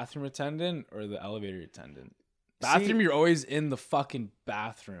bathroom attendant or the elevator attendant? Bathroom, you're always in the fucking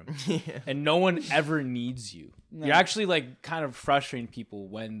bathroom, and no one ever needs you. No. You're actually like kind of frustrating people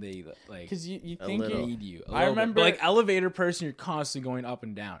when they like, because you think you need you. I remember, but, like, elevator person, you're constantly going up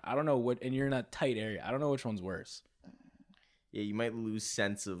and down. I don't know what, and you're in a tight area. I don't know which one's worse. Yeah, you might lose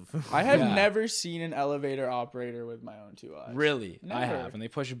sense of. I have never seen an elevator operator with my own 2 eyes. Really, never. I have, and they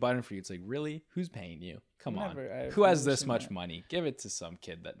push a button for you. It's like, really, who's paying you? Come on, who has this much money? Give it to some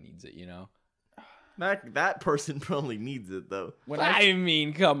kid that needs it. You know. That person probably needs it though. I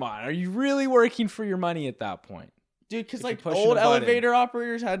mean, come on. Are you really working for your money at that point? Dude, because like old elevator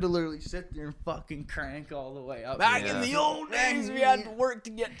oopers had to literally sit there and fucking crank all the way up. Back in the old days, we had to work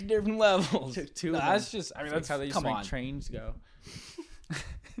to get to different levels. Took 2 that's just, I mean, that's how they used to make trains go.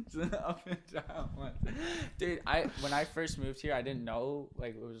 It's an up and down one. Dude, when I first moved here, I didn't know,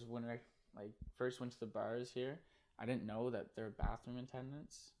 like, it was when I like first went to the bars here. I didn't know that there were bathroom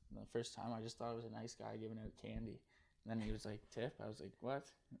attendants. The first time, I just thought it was a nice guy giving out candy. And then he was like, tip. I was like, what?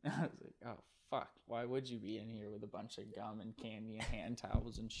 I was like, oh, fuck. Why would you be in here with a bunch of gum and candy and hand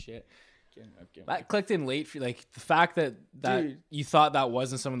towels and shit? That clicked in late for you. Like, the fact that dude, you thought that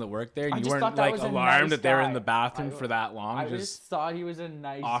wasn't someone that worked there, and you weren't like alarmed that they were in the bathroom for that long. I just thought he was a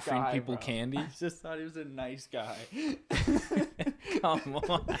nice offering guy, people candy. I just thought he was a nice guy. Come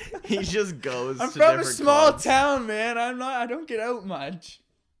on. He just goes. I'm from a small town, man. I don't get out much.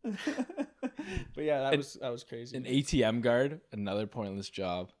 But yeah, that was crazy. An ATM guard, another pointless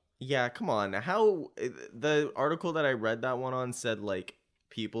job. Yeah, come on. How the article that I read that one on said like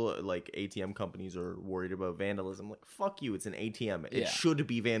people like ATM companies are worried about vandalism. Like, fuck you, it's an ATM. It should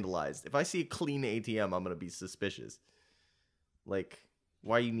be vandalized. If I see a clean ATM, I'm gonna be suspicious. Like,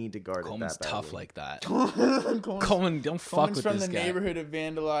 why you need to guard Coleman's it that tough badly? like that. Coleman, don't fuck with this guy. Coleman's from the neighborhood of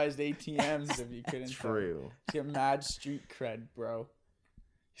vandalized ATMs. If you couldn't True. He's got mad street cred, bro.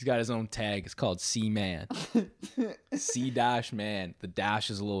 He's got his own tag. It's called C-Man. C-Man. The dash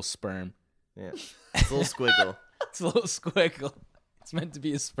is a little sperm. Yeah. It's a little squiggle. It's a little squiggle. It's meant to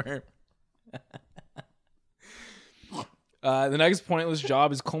be a sperm. The next pointless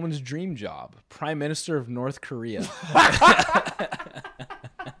job is Coleman's dream job. Prime Minister of North Korea.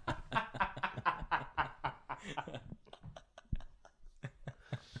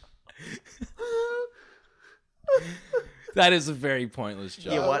 That is a very pointless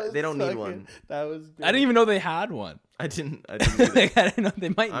job. Yeah, what? They don't need one. That was great. I didn't even know they had one. I didn't either. I didn't know they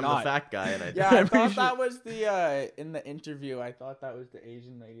might I'm not. the fat guy, and I thought that was the in the interview. I thought that was the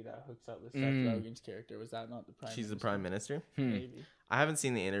Asian lady that hooks up with Seth Rogen's character. Was that not the prime? She's the prime minister. Maybe. I haven't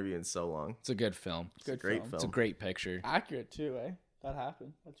seen the interview in so long. It's a good film. It's a great film. It's a great picture. Accurate too, eh? That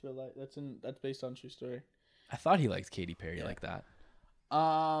happened. That's real life. That's based on true story. I thought he liked Katy Perry like that.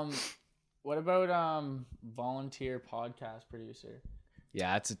 What about volunteer podcast producer?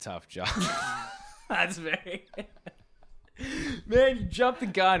 Yeah, that's a tough job. That's very. Man, you jumped the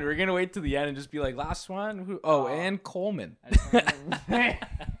gun. We're gonna wait till the end and just be like, last one. Who? Oh, and Coleman.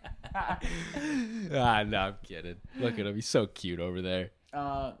 No, I'm kidding. Look at him. He's so cute over there.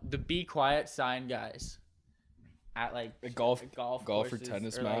 The Be Quiet sign guys at like a golf courses, or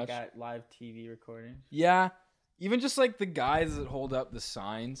tennis or match, like at live TV recording. Yeah, even just like the guys that hold up the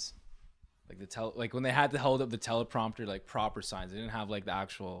signs, like when they had to hold up the teleprompter, like proper signs. They didn't have like the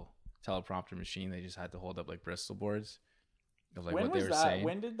actual teleprompter machine. They just had to hold up like Bristol boards of like what they were saying.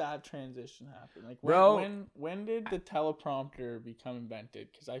 When did that transition happen? Like when did the teleprompter become invented?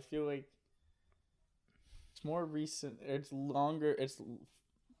 Because I feel like it's more recent. It's longer. It's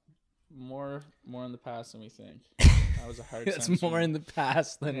more in the past than we think. That was a hard. It's more in the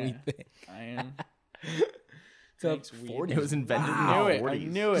past than we think. I am. It's 40s. It was invented in the 40s. I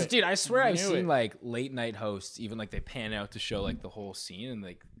knew it. Dude, I swear I've seen like late night hosts, even like they pan out to show like the whole scene, and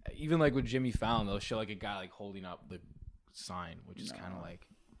like even like with Jimmy Fallon, they'll show like a guy like holding up the sign, which is kind of like,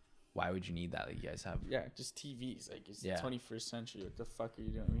 why would you need that? Like, you guys have just TVs. Like, it's the 21st century. What the fuck are you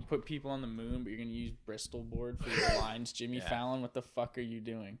doing? You put people on the moon, but you're gonna use Bristol board for your lines. Jimmy Fallon, what the fuck are you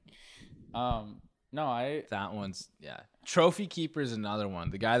doing? That one's Trophy keeper is another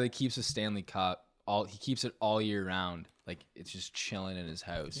one. The guy that keeps a Stanley Cup. He keeps it all year round. Like, it's just chilling in his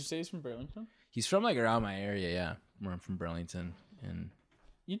house. Did you say he's from Burlington? He's from like around my area, yeah. I'm from Burlington, and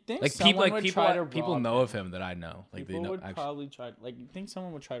you'd think like someone would try to people rob know him. of him that I know. Like people they know. Would probably try. Like, you think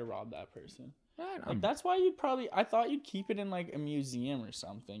someone would try to rob that person? Like, that's why you'd probably. I thought you'd keep it in like a museum or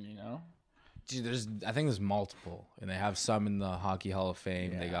something. You know. Dude, I think there's multiple, and they have some in the Hockey Hall of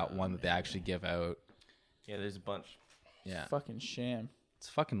Fame. They got one that they actually give out. Yeah, there's a bunch. Yeah. Fucking sham. It's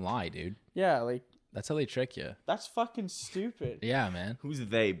a fucking lie, dude. Yeah, like That's how they trick you. that's fucking stupid. Yeah, man. Who's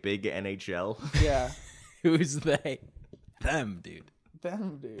they? Big NHL? Yeah. Who's they? Them, dude.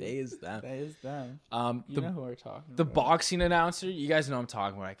 Them, dude. They is them. They is them. The know who we're talking the about. boxing announcer. You guys know what I'm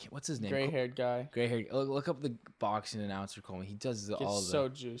talking about. I can't. What's his name? Gray-haired guy. Gray hair. Look up the boxing announcer, Coleman. He does Gets all the. so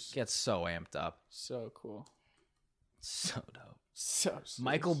juiced. Gets so amped up. So cool. So dope. So serious.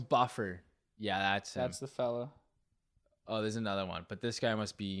 Michael Buffer. Yeah, that's him. That's the fella. Oh, there's another one, but this guy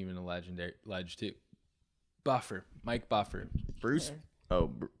must be even a legend too. Buffer, Mike Buffer. Bruce? Yeah.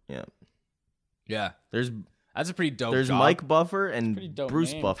 Oh, yeah. Yeah, There's that's a pretty dope. there's job. Mike Buffer Pretty and dope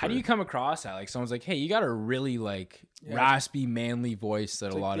Bruce name. Buffer. How do you come across that? Like someone's like, "Hey, you got a really raspy, manly voice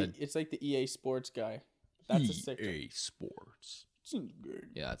that It's like the EA Sports guy. That's a sick. EA Sports. Seems good.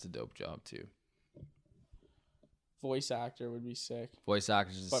 Yeah, that's a dope job too. Voice actor would be sick. Voice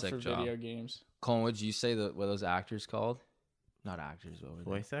actors is a But sick for job. video games. Colin, what'd you say what those actors called? Not actors, what were they?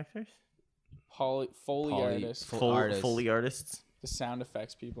 Voice actors? Foley artists. Artists. Foley artists? The sound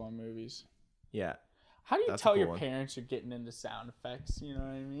effects people on movies. Yeah. How do you That's a tell cool your one. parents you're getting into sound effects? You know what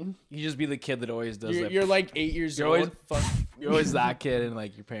I mean? You just be the kid that always does that. You're like 8 years You're old. always- You're always that kid, and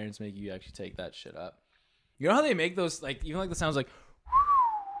like your parents make you actually take that shit up. You know how they make those even like the sounds like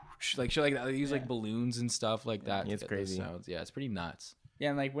shit like that. They use like balloons and stuff like that. Yeah, it's to get those crazy. sounds. Yeah, it's pretty nuts. Yeah,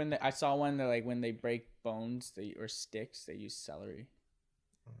 and like I saw one that like when they break bones or sticks, they use celery.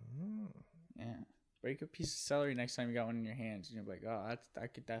 Yeah, break a piece of celery next time you got one in your hands, and you're like, oh,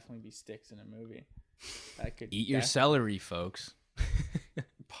 that could definitely be sticks in a movie. That could Eat your celery, folks.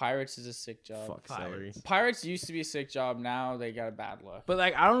 Pirates is a sick job. Fuck celery. Pirates used to be a sick job. Now they got a bad look. But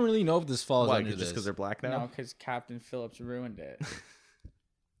like, I don't really know if this falls Why? under Just this. because they're black No, now? because Captain Phillips ruined it.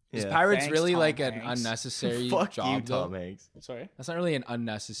 Is Yeah. Pirates Thanks, really Tom like an Hanks. unnecessary Fuck job you, Tom though? Hanks. Sorry. That's not really an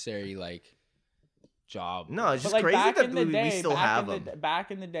unnecessary job. No, it's But just like crazy back that in the day, we still have them.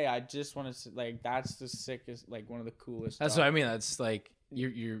 back in the day, I just want to like that's the sickest, like one of the coolest. That's jobs. what I mean. That's like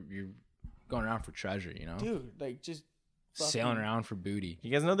you're going around for treasure, you know, Dude, like just sailing around for booty. You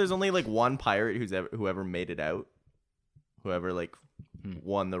guys know there's only like one pirate whoever made it out. Whoever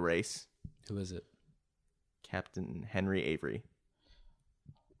won the race. Who is it? Captain Henry Avery.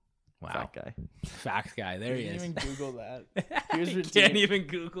 Wow, Fat guy. fact guy. There he Didn't is. even Google that. He was Can't redeeming. even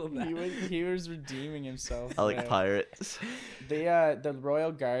Google that. He was redeeming himself. I like there. pirates. The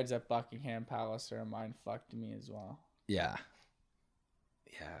royal guards at Buckingham Palace are a mind fuck to me as well. Yeah.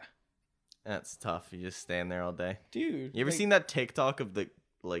 That's tough. You just stand there all day. Dude, You ever seen that TikTok of the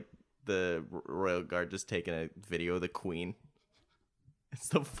royal guard just taking a video of the queen? It's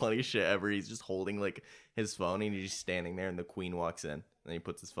the funniest shit ever. He's just holding his phone and he's just standing there and the queen walks in and then he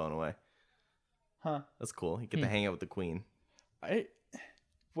puts his phone away. Huh? That's cool. You get to hang out with the queen.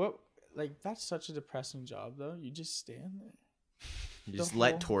 That's such a depressing job though. You just stand there. You just The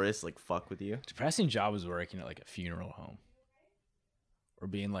let whole- tourists fuck with you. Depressing job is working at a funeral home or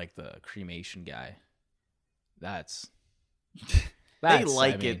being the cremation guy. That's They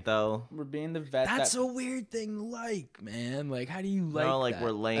like it though. We're being the vet. That's a weird thing to like, man. Like, how do you like No, that?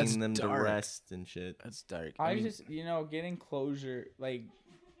 we're laying That's them dark. to rest and shit. That's dark. I mean, just getting closure.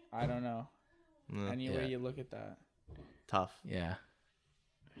 I don't know. Any way you look at that. Tough. yeah.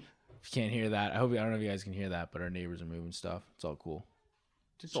 If you can't hear that, I don't know if you guys can hear that, but our neighbors are moving stuff. It's all cool.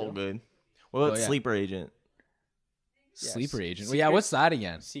 It's all good. What about yeah. Sleeper Agent? Yes. Sleeper agent. Well, yeah, what's that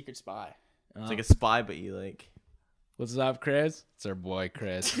again? Secret spy. It's like a spy, but you What's up, Chris? It's our boy,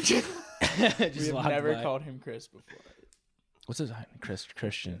 Chris. We have walked never by. called him Chris before. What's his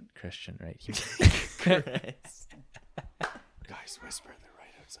Christian, right? Chris. Guys, whisper. They're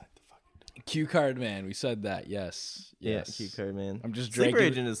right outside the fucking door. Cue card man. We said that. Yes. Yeah, cue card man. I'm just Sleeper dragging.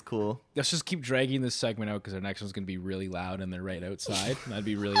 Agent is cool. Let's just keep dragging this segment out because our next one's gonna be really loud and they're right outside. And that'd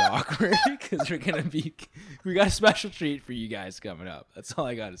be really awkward because we got a special treat for you guys coming up. That's all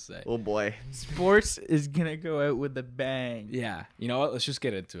I gotta say. Oh boy. Sports is gonna go out with a bang. Yeah. You know what? Let's just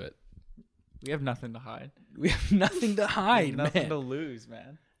get into it. We have nothing to hide. We have nothing to hide, Nothing man. to lose,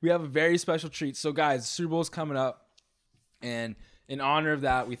 man. We have a very special treat. So, guys, Super Bowl's coming up, and in honor of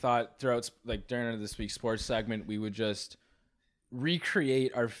that, we thought during this week's sports segment, we would just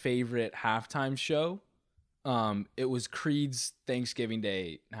recreate our favorite halftime show. It was Creed's Thanksgiving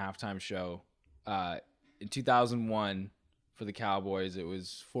Day halftime show. In 2001 for the Cowboys, it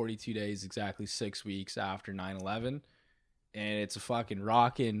was 42 days, exactly 6 weeks after 9/11. And it's a fucking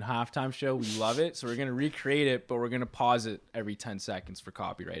rockin' halftime show. We love it. So we're going to recreate it, but we're going to pause it every 10 seconds for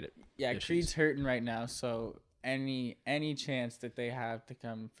copyright it. Yeah, issues. Creed's hurting right now, so any chance that they have to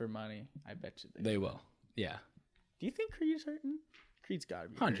come for money, I bet you They will. Yeah. Do you think Creed's hurting? Creed's got to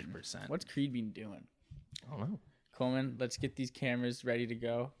be hurting. 100%. What's Creed been doing? I don't know. Coleman, let's get these cameras ready to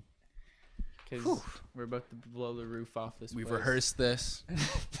go. Because we're about to blow the roof off this We've place. rehearsed this.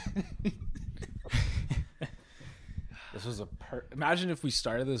 This was imagine if we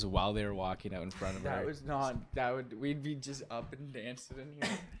started this while they were walking out in front of We'd be just up and dancing in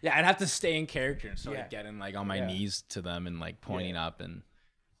here. Yeah, I'd have to stay in character and start getting like on my knees to them and like pointing up and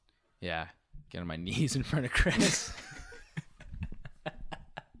get on my knees in front of Chris.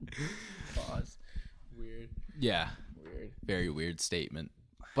 Pause. Weird. Yeah. Weird. Very weird statement.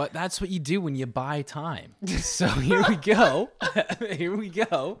 But that's what you do when you buy time. So here we go. Here we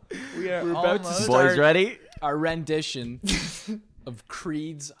go. We're about to start Boys ready? our rendition of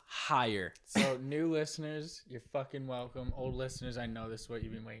Creed's Higher. So new listeners, you're fucking welcome. Old listeners, I know this is what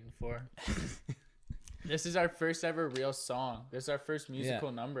you've been waiting for. This is our first ever real song. This is our first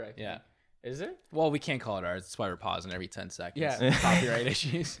musical number, I think. Yeah. Is it? Well, we can't call it ours. That's why we're pausing every 10 seconds. Yeah. Copyright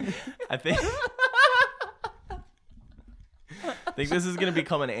issues. I think this is gonna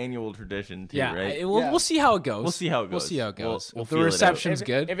become an annual tradition too, right? We'll see how it goes. We'll see how it goes. If the reception's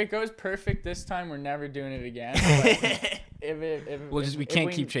good. If it goes perfect this time, we're never doing it again. We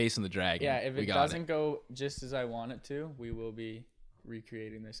can't keep chasing the dragon. Yeah, if it doesn't go just as I want it to, we will be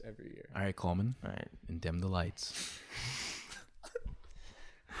recreating this every year. All right, Coleman. All right. And dim the lights.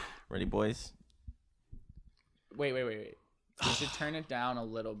 Ready, boys? Wait. You should turn it down a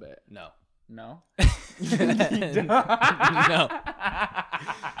little bit. No. No? No.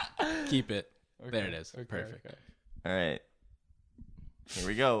 Keep it. Okay. There it is. Okay, perfect. Okay. All right. Here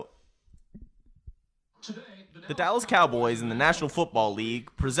we go. The Dallas Cowboys in the National Football League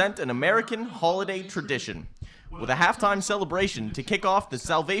present an American holiday tradition with a halftime celebration to kick off the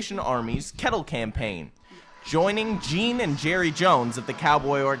Salvation Army's Kettle Campaign. Joining Gene and Jerry Jones of the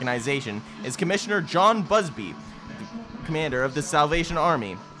Cowboy organization is Commissioner John Busby, the commander of the Salvation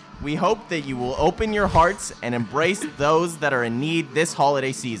Army. We hope that you will open your hearts and embrace those that are in need this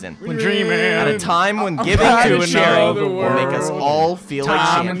holiday season. We're dreaming at a time when giving and sharing will make us all feel like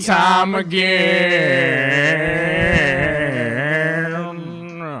champions. Time and time again.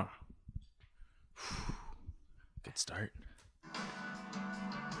 Good start.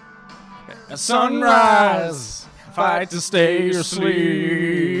 At sunrise, fight to stay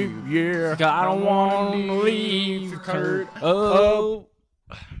asleep. Yeah, I don't want to leave Kurt.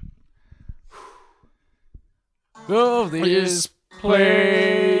 Of this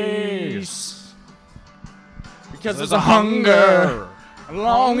place, because there's a hunger,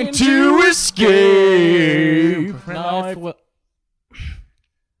 longing to escape.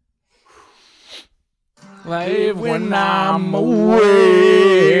 Live when I'm awake.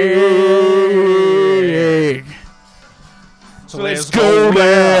 So let's go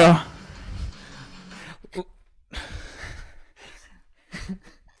there.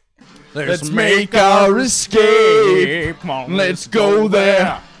 Let's make our escape. Come on, let's go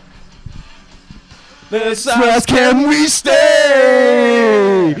there. Let's ask, can we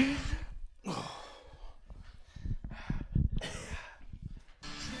stay?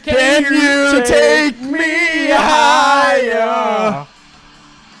 Can you take me higher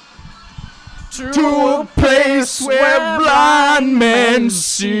to a place where blind men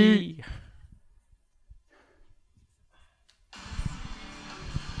see?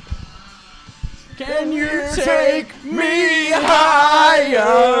 Can you take me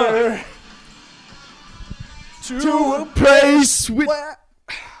higher to a place where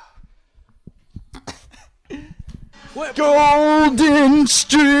golden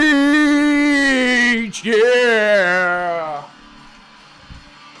streets, yeah,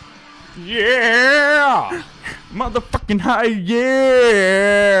 yeah, motherfucking high,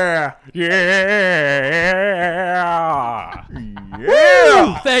 yeah, yeah.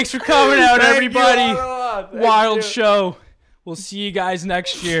 Yeah. Thanks for coming out, everybody. Wild show. We'll see you guys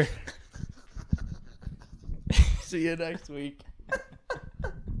next year. See you next week.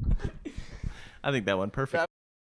 I think that went perfect.